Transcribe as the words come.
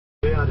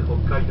JR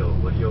北海道を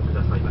ご利用く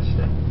ださいまし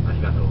てあ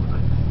りがとうござ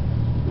います。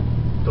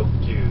特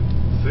急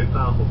スー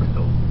パー北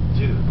斗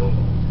15号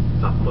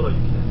札幌行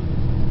き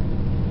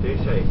です。停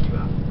車駅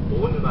は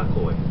大沼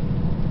公園、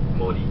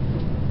森、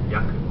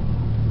八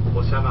雲、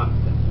長万部、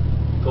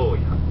東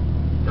野、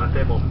伊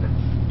達門別、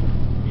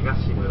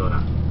東室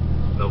蘭、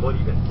登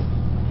別、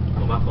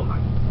苫小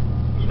牧、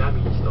南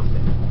千歳、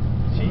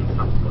新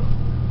札幌、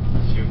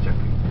終着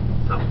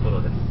札幌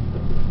です。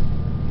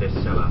列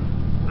車は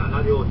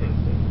7両編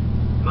成、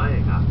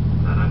前が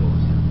7号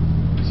車、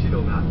後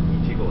ろが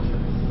1号車で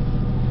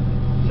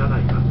す。車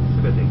内は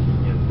すべて禁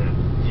煙で、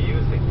自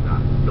由席は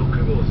6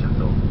号車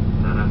と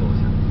7号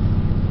車で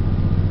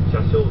す。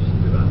車掌室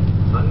は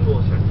3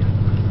号車にあり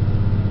ます。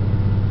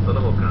そ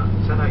の他、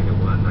車内の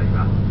ご案内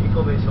はイン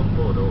フォメーション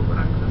ボードをご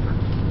覧ください。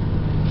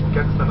お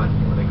客様に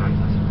お願いい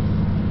たしま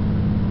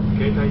す。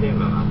携帯電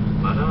話は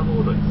マナー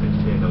モードに設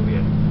定の上、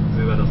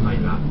通話の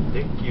際は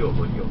電気を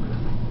ご利用くだ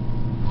さい。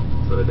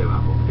それで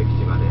は目的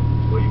地まで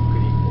ごゆっく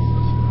りお過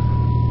ごしくださ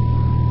い。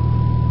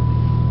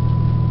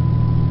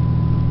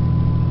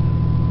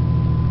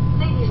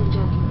Ladies and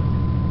gentlemen,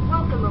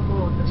 welcome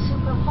aboard the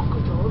Super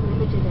Hokuto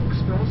Limited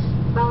Express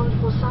bound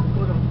for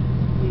Sapporo.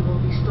 We will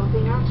be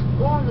stopping at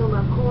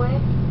Onuma Koe,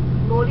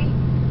 Mori,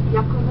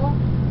 Yakumo,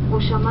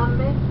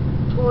 Oshamambe,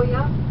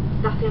 Toya,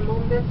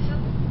 Datemonbetsu,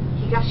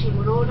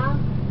 Higashimurora,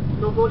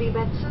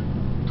 Noboribetsu,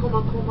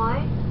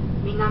 Tomakomae,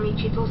 Minami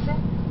Chitose,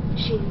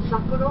 Shin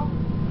Sapporo,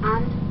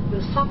 and the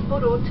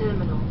Sapporo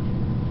Terminal.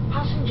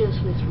 Passengers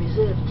with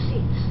reserved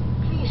seats,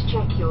 please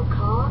check your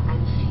car and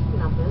seat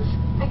numbers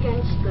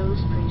against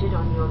those printed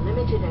on your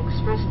limited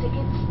express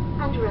tickets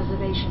and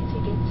reservation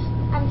tickets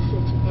and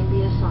sit in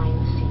the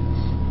assigned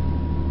seats.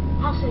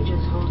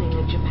 Passengers holding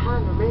a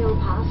Japan Rail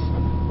Pass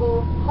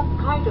or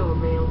Hokkaido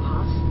Rail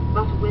Pass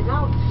but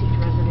without seat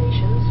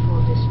reservations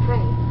for this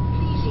train,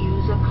 please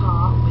use a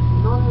car with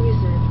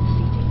non-reserved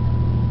seating.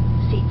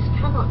 Seats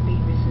cannot be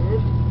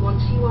reserved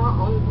once you are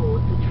on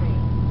board the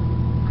train.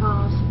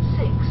 Cars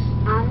 6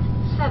 and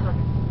 7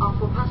 are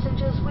for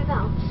passengers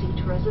without seat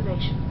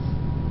reservations.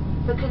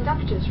 The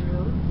conductor's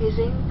room is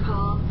in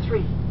car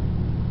 3.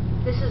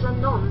 This is a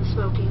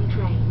non-smoking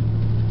train.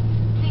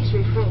 Please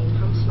refrain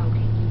from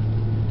smoking.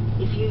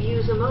 If you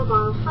use a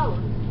mobile phone,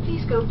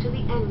 please go to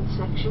the end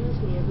sections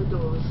near the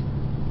doors.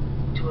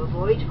 To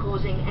avoid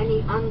causing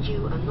any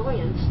undue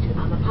annoyance to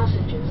other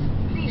passengers,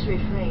 please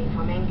refrain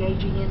from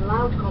engaging in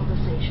loud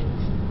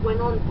conversations when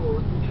on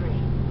board the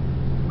train.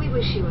 We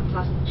wish you a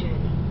pleasant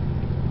journey.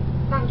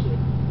 Thank you.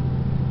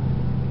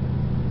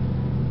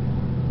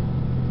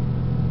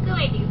 各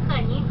位旅客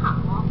您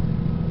好，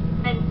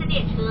本次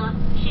列车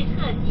是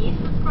特急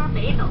斯托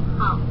北斗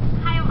号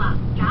开往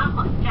札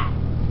幌站，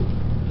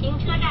停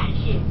车站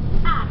是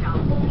大沼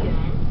公园、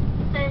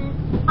森、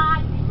八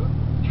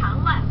云、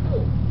长万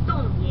户、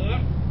洞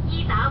爷、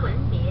伊达文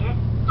别、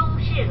东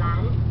市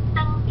兰、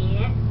登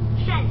别、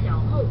单小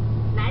木、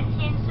南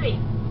千岁、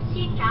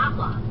新札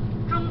幌，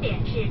终点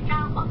是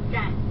札幌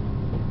站。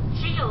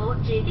持有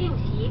指定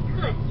席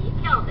特急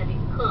票的旅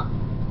客，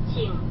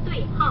请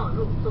对号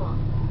入座。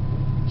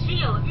持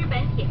有日本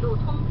铁路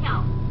通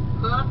票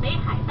和北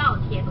海道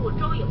铁路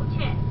周游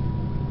券，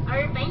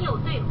而没有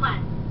兑换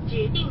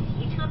指定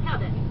席车票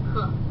的旅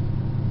客，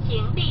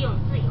请利用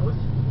自由席。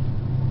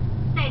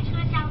在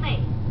车厢内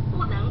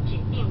不能指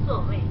定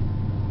座位。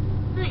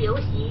自由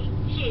席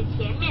是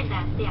前面的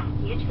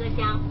2节车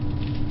厢。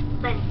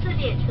本次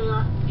列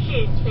车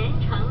是全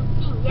程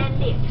禁烟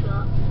列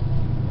车。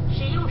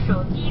使用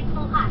手机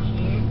通话时，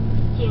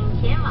请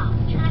前往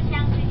车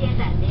厢之间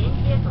的连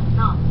接走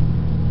道。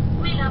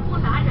为了不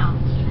打扰